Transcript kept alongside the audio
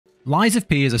Lies of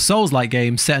P is a Souls-like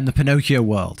game set in the Pinocchio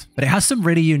world, but it has some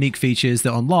really unique features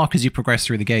that unlock as you progress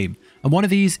through the game, and one of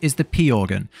these is the P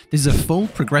organ. This is a full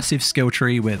progressive skill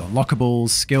tree with unlockables,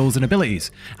 skills, and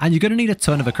abilities, and you're going to need a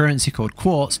ton of a currency called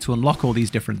quartz to unlock all these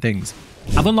different things.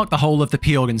 I've unlocked the whole of the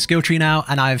P organ skill tree now,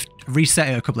 and I've reset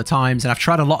it a couple of times, and I've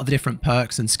tried a lot of the different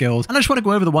perks and skills, and I just want to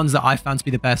go over the ones that I found to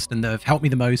be the best and that have helped me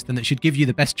the most and that should give you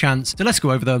the best chance. So let's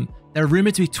go over them. There are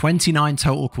rumored to be 29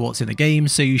 total quartz in the game,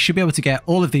 so you should be able to get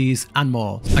all of these and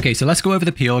more. Okay, so let's go over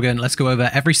the P organ. Let's go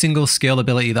over every single skill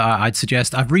ability that I'd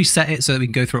suggest. I've reset it so that we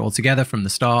can go through it all together from the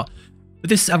start. But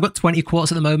this, I've got 20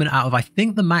 quartz at the moment out of, I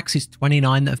think the max is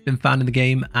 29 that have been found in the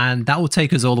game, and that will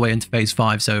take us all the way into phase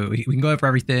 5. So we can go over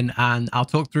everything, and I'll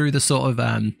talk through the sort of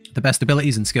the best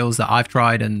abilities and skills that I've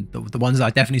tried and the ones that I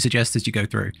definitely suggest as you go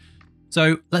through.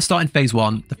 So let's start in phase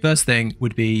 1. The first thing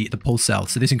would be the pulse cell.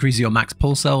 So this increases your max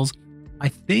pulse cells. I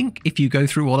think if you go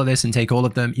through all of this and take all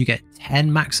of them, you get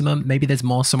 10 maximum. Maybe there's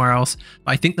more somewhere else,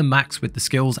 but I think the max with the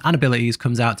skills and abilities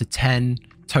comes out to 10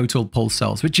 total pulse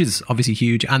cells, which is obviously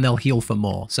huge, and they'll heal for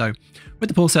more. So with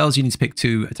the pulse cells, you need to pick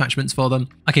 2 attachments for them.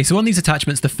 Okay, so on these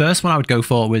attachments, the first one I would go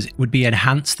for would be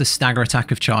enhance the stagger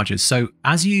attack of charges. So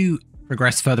as you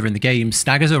progress further in the game,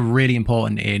 staggers are really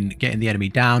important in getting the enemy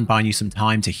down, buying you some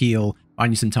time to heal,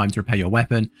 buying you some time to repair your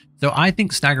weapon. So I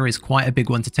think stagger is quite a big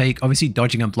one to take. Obviously,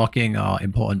 dodging and blocking are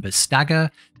important, but stagger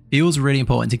feels really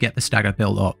important to get the stagger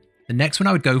built up. The next one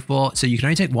I would go for, so you can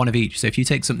only take 1 of each. So if you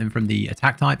take something from the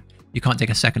attack type, you can't take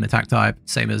a second attack type,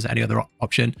 same as any other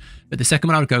option. But the second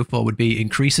one I would go for would be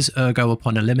increases ergo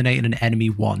upon eliminating an enemy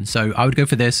 1. So I would go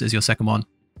for this as your second one.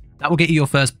 That will get you your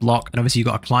first block, and obviously you've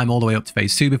got to climb all the way up to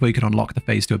phase 2 before you can unlock the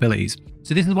phase 2 abilities.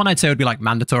 So this is one I'd say would be like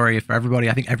mandatory for everybody.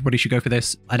 I think everybody should go for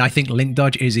this, and I think link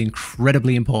dodge is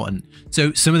incredibly important.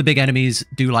 So some of the big enemies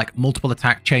do like multiple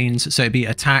attack chains, so it'd be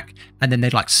attack, and then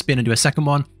they'd like spin and do a second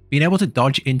one. Being able to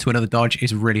dodge into another dodge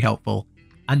is really helpful.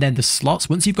 And then the slots,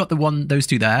 once you've got those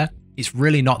 2 there, it's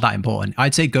really not that important.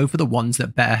 I'd say go for the ones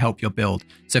that better help your build.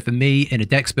 So for me, in a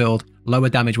dex build, lower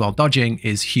damage while dodging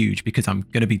is huge because I'm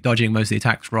going to be dodging most of the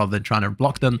attacks rather than trying to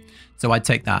block them. So I'd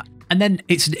take that. And then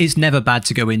it's never bad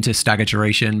to go into stagger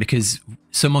duration because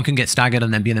someone can get staggered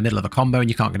and then be in the middle of a combo and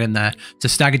you can't get in there. So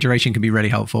stagger duration can be really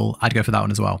helpful. I'd go for that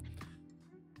one as well.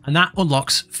 And that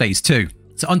unlocks phase 2.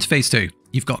 So onto phase 2.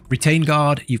 You've got retain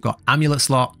guard, you've got amulet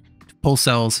slot, pulse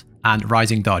cells, and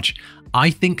rising dodge. I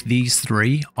think these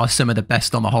 3 are some of the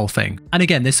best on the whole thing. And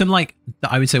again, there's some like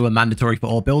that I would say were mandatory for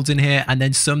all builds in here, and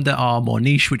then some that are more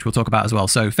niche, which we'll talk about as well.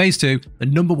 So phase 2, the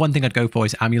number 1 thing I'd go for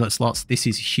is amulet slots. This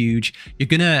is huge. You're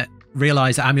gonna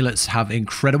realize amulets have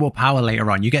incredible power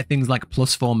later on. You get things like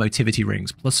 +4 motivity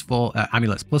rings, +4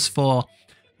 amulets, +4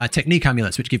 technique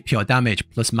amulets, which give pure damage,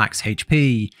 plus max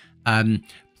HP,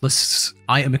 plus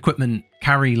item equipment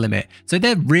carry limit. So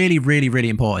they're really, really, really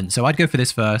important. So I'd go for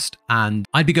this first, and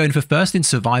I'd be going for first in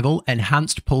survival,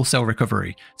 enhanced pulse cell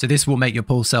recovery. So this will make your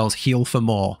pulse cells heal for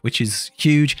more, which is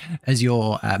huge. As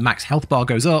your max health bar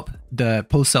goes up, the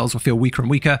pulse cells will feel weaker and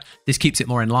weaker. This keeps it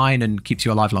more in line and keeps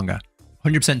you alive longer.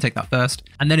 100% take that first.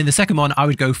 And then in the second one, I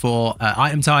would go for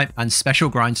item type and special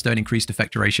grindstone increased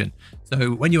effect duration.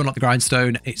 So when you unlock the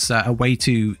grindstone, it's a way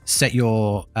to set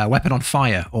your weapon on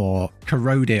fire or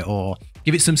corrode it or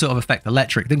give it some sort of effect,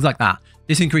 electric, things like that.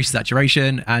 This increases that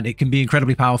duration, and it can be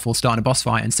incredibly powerful starting a boss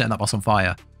fight and setting that boss on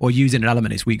fire or using an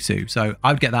element it's weak to. So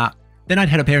I would get that. Then I'd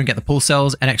head up here and get the pulse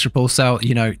cells, an extra pulse cell,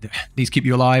 you know, these keep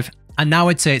you alive. And now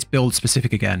I'd say it's build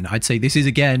specific again. I'd say this is,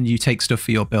 again, you take stuff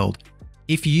for your build.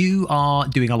 If you are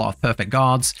doing a lot of perfect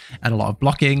guards and a lot of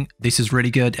blocking, this is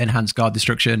really good. Enhanced guard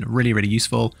destruction, really, really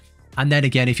useful. And then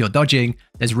again, if you're dodging,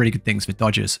 there's really good things for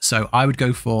dodgers. So I would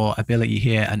go for ability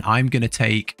here, and I'm going to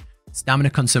take stamina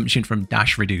consumption from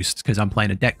dash reduced because I'm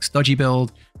playing a dex dodgy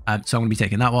build. So I'm going to be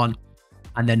taking that one.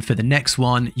 And then for the next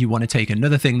one, you want to take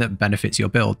another thing that benefits your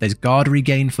build. There's guard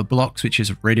regain for blocks, which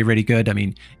is really, really good. I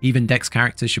mean, even dex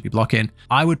characters should be blocking.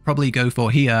 I would probably go for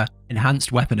here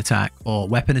enhanced weapon attack or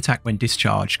weapon attack when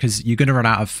discharged, because you're going to run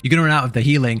out of the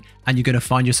healing, and you're going to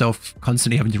find yourself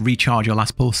constantly having to recharge your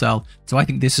last pulse cell. So I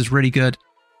think this is really good.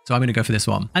 So I'm going to go for this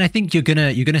one. And I think you're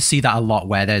gonna see that a lot,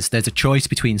 where there's a choice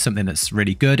between something that's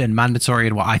really good and mandatory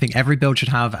and what I think every build should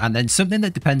have, and then something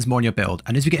that depends more on your build.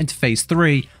 And as we get into phase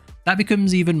 3, that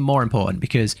becomes even more important,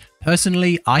 because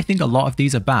personally, I think a lot of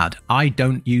these are bad. I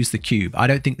don't use the cube. I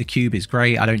don't think the cube is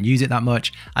great. I don't use it that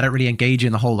much. I don't really engage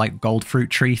in the whole like gold fruit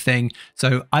tree thing.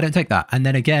 So I don't take that. And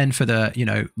then again, for the, you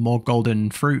know, more golden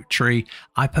fruit tree,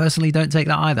 I personally don't take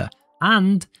that either.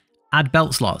 And add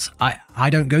belt slots. I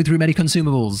don't go through many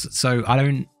consumables, so I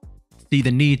don't see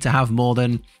the need to have more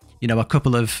than you know, a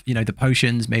couple of, you know, the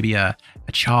potions, maybe a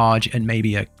charge, and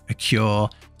maybe a cure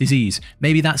disease.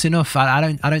 Maybe that's enough. I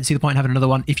don't see the point in having another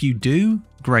one. If you do,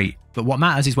 great. But what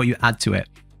matters is what you add to it.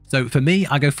 So for me,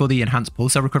 I go for the enhanced pull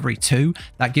cell recovery 2.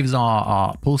 That gives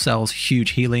our pull cells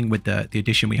huge healing with the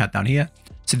addition we had down here.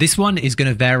 So this one is going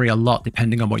to vary a lot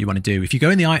depending on what you want to do. If you go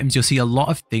in the items, you'll see a lot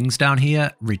of things down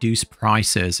here. Reduce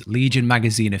prices, Legion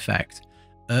magazine effect,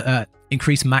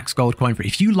 increase max gold coin free.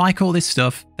 If you like all this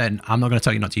stuff, then I'm not going to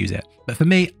tell you not to use it. But for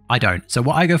me, I don't. So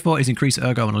what I go for is increase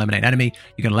ergo and eliminate enemy.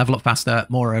 You're going to level up faster,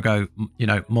 more ergo, you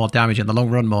know, more damage in the long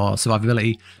run, more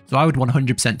survivability. So I would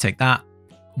 100% take that.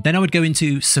 Then I would go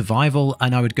into survival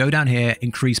and I would go down here,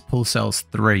 increase pull cells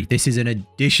 3. This is an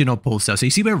additional pull cell. So you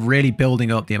see, we're really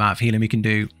building up the amount of healing we can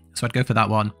do. So I'd go for that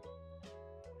one.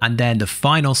 And then the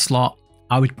final slot,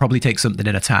 I would probably take something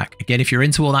in attack. Again, if you're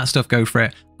into all that stuff, go for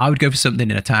it. I would go for something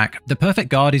in attack. The perfect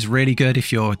guard is really good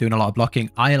if you're doing a lot of blocking.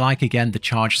 I like, again, the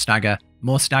charge stagger.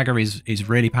 More stagger is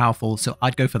really powerful, so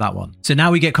I'd go for that one. So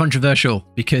now we get controversial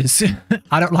because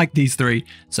I don't like these 3.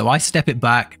 So I step it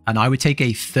back and I would take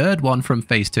a third one from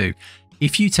phase 2.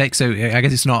 If you take, so I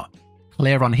guess it's not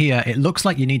clear on here, it looks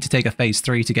like you need to take a phase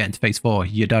 3 to get into phase 4.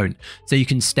 You don't. So you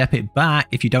can step it back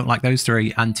if you don't like those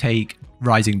 3 and take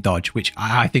rising dodge, which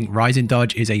I think rising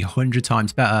dodge is 100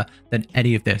 times better than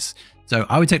any of this. So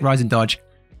I would take rising dodge,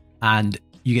 and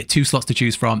you get 2 slots to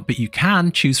choose from, but you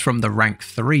can choose from the rank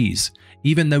 3s.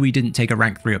 Even though we didn't take a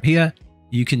rank 3 up here,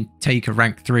 you can take a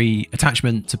rank 3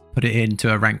 attachment to put it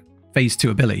into a rank phase 2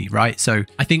 ability, right? So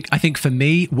I think for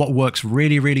me, what works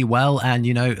really, really well, and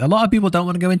you know, a lot of people don't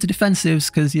want to go into defensives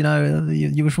because, you know, you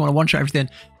just want to one-shot everything.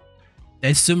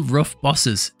 There's some rough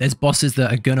bosses. There's bosses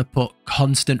that are going to put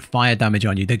constant fire damage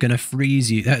on you. They're going to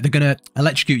freeze you. They're going to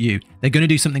electrocute you. They're going to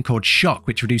do something called shock,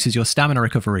 which reduces your stamina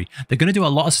recovery. They're going to do a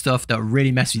lot of stuff that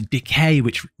really mess with you. Decay,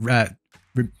 which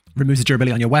removes the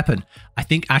durability on your weapon. I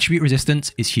think attribute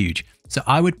resistance is huge. So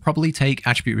I would probably take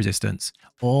attribute resistance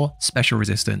or special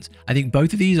resistance. I think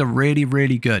both of these are really,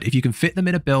 really good. If you can fit them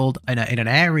in a build in an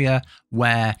area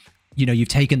where, you know, you've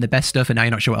taken the best stuff and now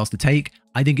you're not sure what else to take,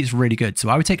 I think it's really good. So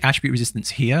I would take attribute resistance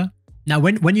here. Now,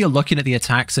 when you're looking at the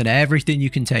attacks and everything you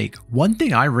can take, one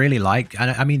thing I really like,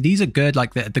 and I mean, these are good,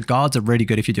 like the guards are really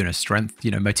good if you're doing a strength,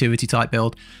 you know, motivity type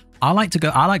build. I like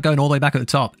going all the way back at the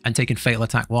top and taking fatal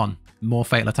attack 1. More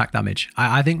fatal attack damage.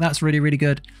 I think that's really, really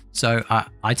good. So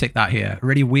I take that here.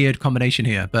 Really weird combination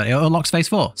here, but it unlocks phase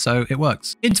 4, so it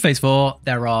works. Into phase 4,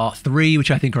 there are 3 which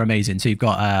I think are amazing. So you've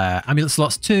got amulet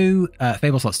slots 2,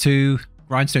 fable slots 2,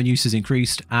 grindstone use is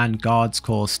increased, and guards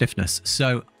cause stiffness.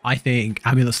 So I think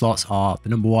amulet slots are the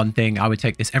 #1 thing. I would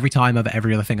take this every time over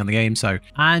every other thing on the game. So,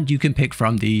 and you can pick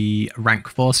from the rank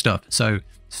 4 stuff. So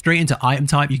straight into item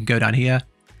type, you can go down here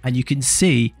and you can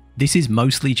see this is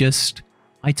mostly just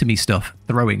itemy stuff,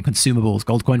 throwing, consumables,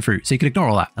 gold coin fruit. So you can ignore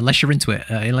all that unless you're into it,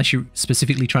 unless you're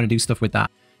specifically trying to do stuff with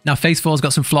that. Now, phase 4's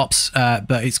got some flops,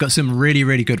 but it's got some really,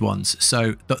 really good ones.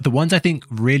 So the ones I think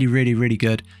really, really, really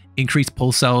good, increased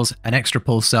pulse cells, an extra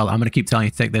pulse cell. I'm going to keep telling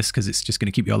you to take this because it's just going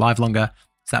to keep you alive longer.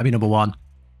 So that'd be #1.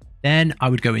 Then I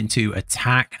would go into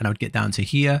attack and I would get down to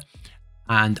here.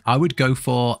 And I would go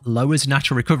for lowers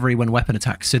natural recovery when weapon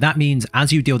attacks. So that means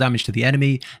as you deal damage to the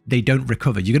enemy, they don't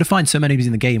recover. You're going to find some enemies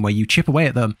in the game where you chip away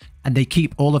at them and they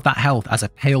keep all of that health as a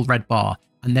pale red bar.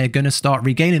 And they're going to start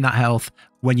regaining that health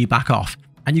when you back off.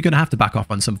 And you're going to have to back off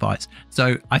on some fights.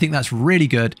 So I think that's really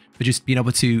good for just being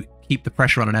able to keep the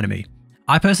pressure on an enemy.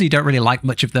 I personally don't really like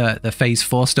much of the phase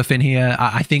 4 stuff in here.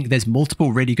 I think there's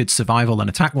multiple really good survival and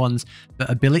attack ones, but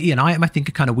ability and item I think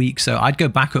are kind of weak. So I'd go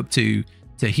back up to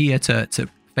here to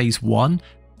phase 1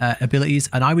 abilities,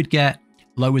 and I would get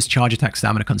lowers charge attack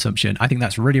stamina consumption. I think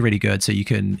that's really, really good, so you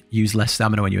can use less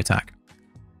stamina when you attack.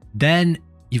 Then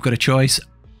you've got a choice.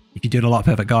 If you're doing a lot of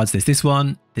perfect guards, there's this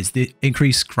one. There's the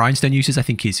increased grindstone uses, I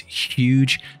think is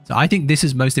huge. So I think this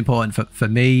is most important for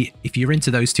me. If you're into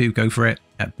those 2, go for it.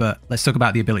 But let's talk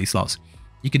about the ability slots.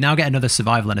 You can now get another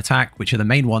survival and attack, which are the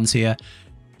main ones here.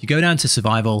 You go down to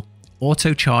survival,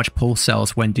 auto charge pulse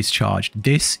cells when discharged.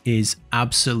 This is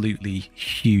absolutely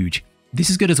huge. This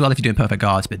is good as well if you're doing perfect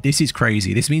guards, but this is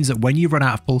crazy. This means that when you run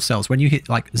out of pulse cells, when you hit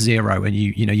like 0 and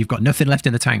you've got nothing left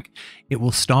in the tank, it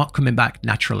will start coming back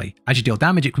naturally. As you deal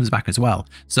damage, it comes back as well.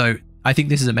 So I think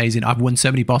this is amazing. I've won so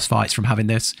many boss fights from having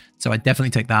this, so I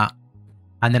definitely take that.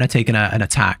 And then I take an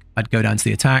attack. I'd go down to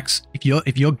the attacks.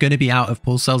 If you're going to be out of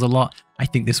pulse cells a lot, I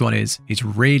think this one is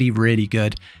really, really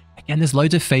good. Again, there's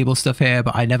loads of Fable stuff here,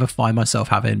 but I never find myself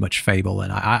having much Fable,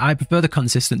 and I prefer the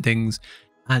consistent things,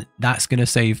 and that's going to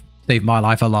save my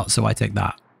life a lot, so I take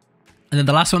that. And then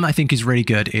the last one that I think is really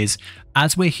good is,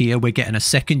 as we're here, we're getting a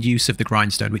second use of the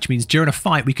grindstone, which means during a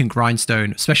fight, we can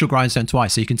grindstone, special grindstone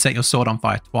twice. So you can set your sword on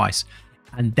fire twice.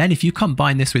 And then if you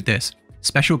combine this with this,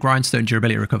 special grindstone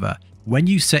durability recover, when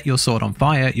you set your sword on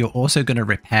fire, you're also going to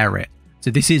repair it. So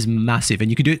this is massive, and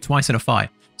you can do it twice in a fight.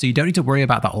 So you don't need to worry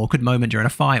about that awkward moment during a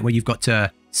fight where you've got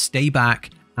to stay back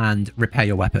and repair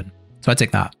your weapon. So I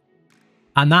take that.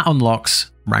 And that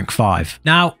unlocks rank 5.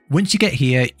 Now, once you get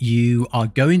here, you are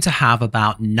going to have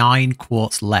about 9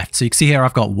 quartz left. So you can see here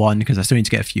I've got 1 because I still need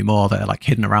to get a few more that are like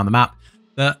hidden around the map.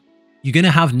 But you're going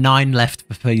to have 9 left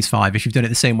for phase 5 if you've done it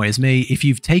the same way as me. If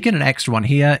you've taken an extra one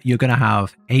here, you're going to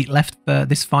have 8 left for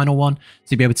this final one. So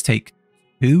you'll be able to take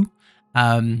 2.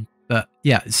 But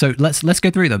yeah, so let's go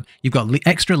through them. You've got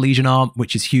extra Legion Arm,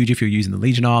 which is huge if you're using the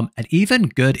Legion Arm, and even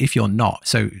good if you're not.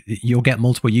 So you'll get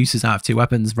multiple uses out of 2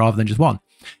 weapons rather than just 1.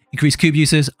 Increase cube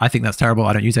uses, I think that's terrible,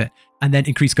 I don't use it. And then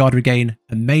increase guard regain,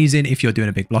 amazing if you're doing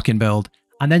a big blocking build.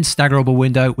 And then staggerable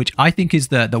window, which I think is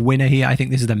the winner here. I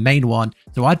think this is the main one.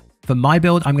 So for my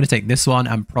build, I'm going to take this one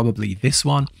and probably this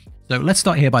one. So let's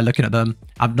start here by looking at them.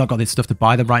 I've not got this stuff to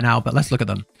buy them right now, but let's look at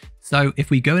them. So if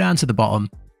we go down to the bottom,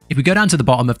 of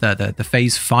the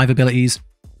phase 5 abilities,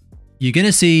 you're going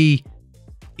to see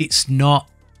it's not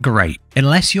great.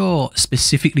 Unless you're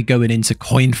specifically going into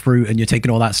coin fruit and you're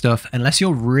taking all that stuff, unless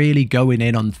you're really going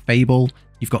in on Fable,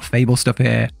 you've got Fable stuff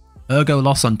here. Ergo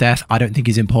loss on death, I don't think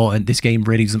is important. This game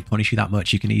really doesn't punish you that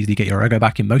much. You can easily get your Ergo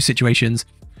back in most situations.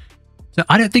 So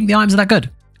I don't think the items are that good.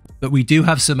 But we do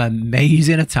have some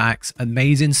amazing attacks,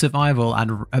 amazing survival,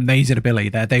 and amazing ability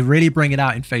there. They really bring it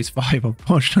out in phase 5,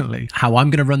 unfortunately. How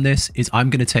I'm going to run this is I'm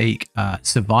going to take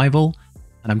survival,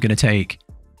 and I'm going to take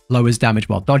lowers damage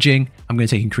while dodging. I'm going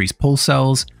to take increased pulse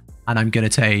cells, and I'm going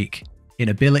to take in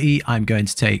ability, I'm going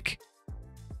to take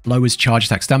lowers charge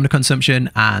attack stamina consumption,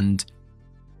 and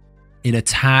in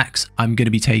attacks, I'm going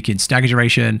to be taking stagger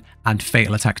duration and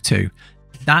fatal attack 2.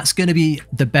 That's going to be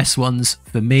the best ones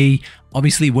for me.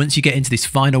 Obviously, once you get into this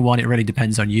final one, it really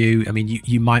depends on you. I mean,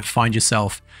 you might find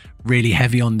yourself really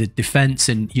heavy on the defense,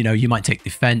 and you might take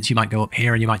defense, you might go up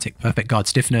here and you might take perfect guard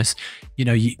stiffness.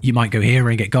 You might go here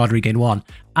and get guard regain 1.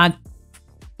 And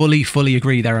fully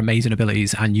agree, they're amazing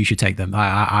abilities and you should take them.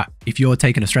 If you're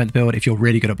taking a strength build, if you're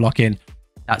really good at blocking,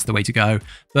 that's the way to go.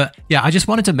 But yeah, I just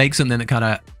wanted to make something that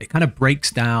kind of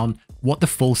breaks down what the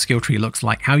full skill tree looks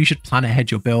like, how you should plan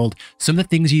ahead your build, some of the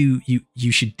things you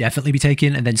should definitely be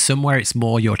taking, and then somewhere it's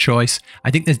more your choice. I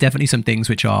think there's definitely some things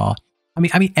which are, I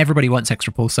mean, everybody wants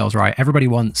extra pulse cells, right? Everybody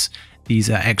wants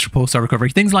these extra pulse cell recovery,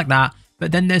 things like that.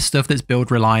 But then there's stuff that's build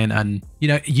reliant, and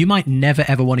you might never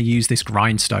ever want to use this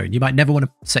grindstone. You might never want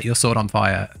to set your sword on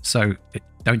fire, so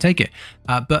don't take it.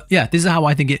 But yeah, this is how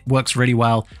I think it works really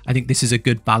well. I think this is a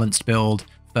good balanced build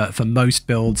for most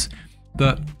builds.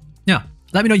 But yeah,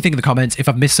 let me know what you think in the comments. If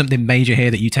I've missed something major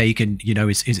here that you take and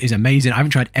is amazing. I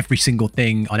haven't tried every single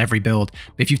thing on every build,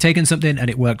 but if you've taken something and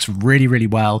it works really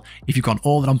well, if you've gone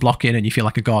all in on blocking and you feel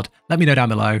like a god, let me know down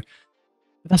below.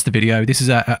 But that's the video. This is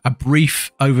a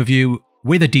brief overview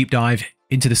with a deep dive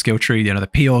into the skill tree, the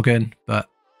P organ. But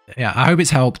yeah, I hope it's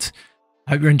helped.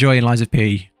 I hope you're enjoying Lies of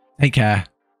P. Take care,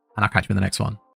 and I'll catch you in the next one.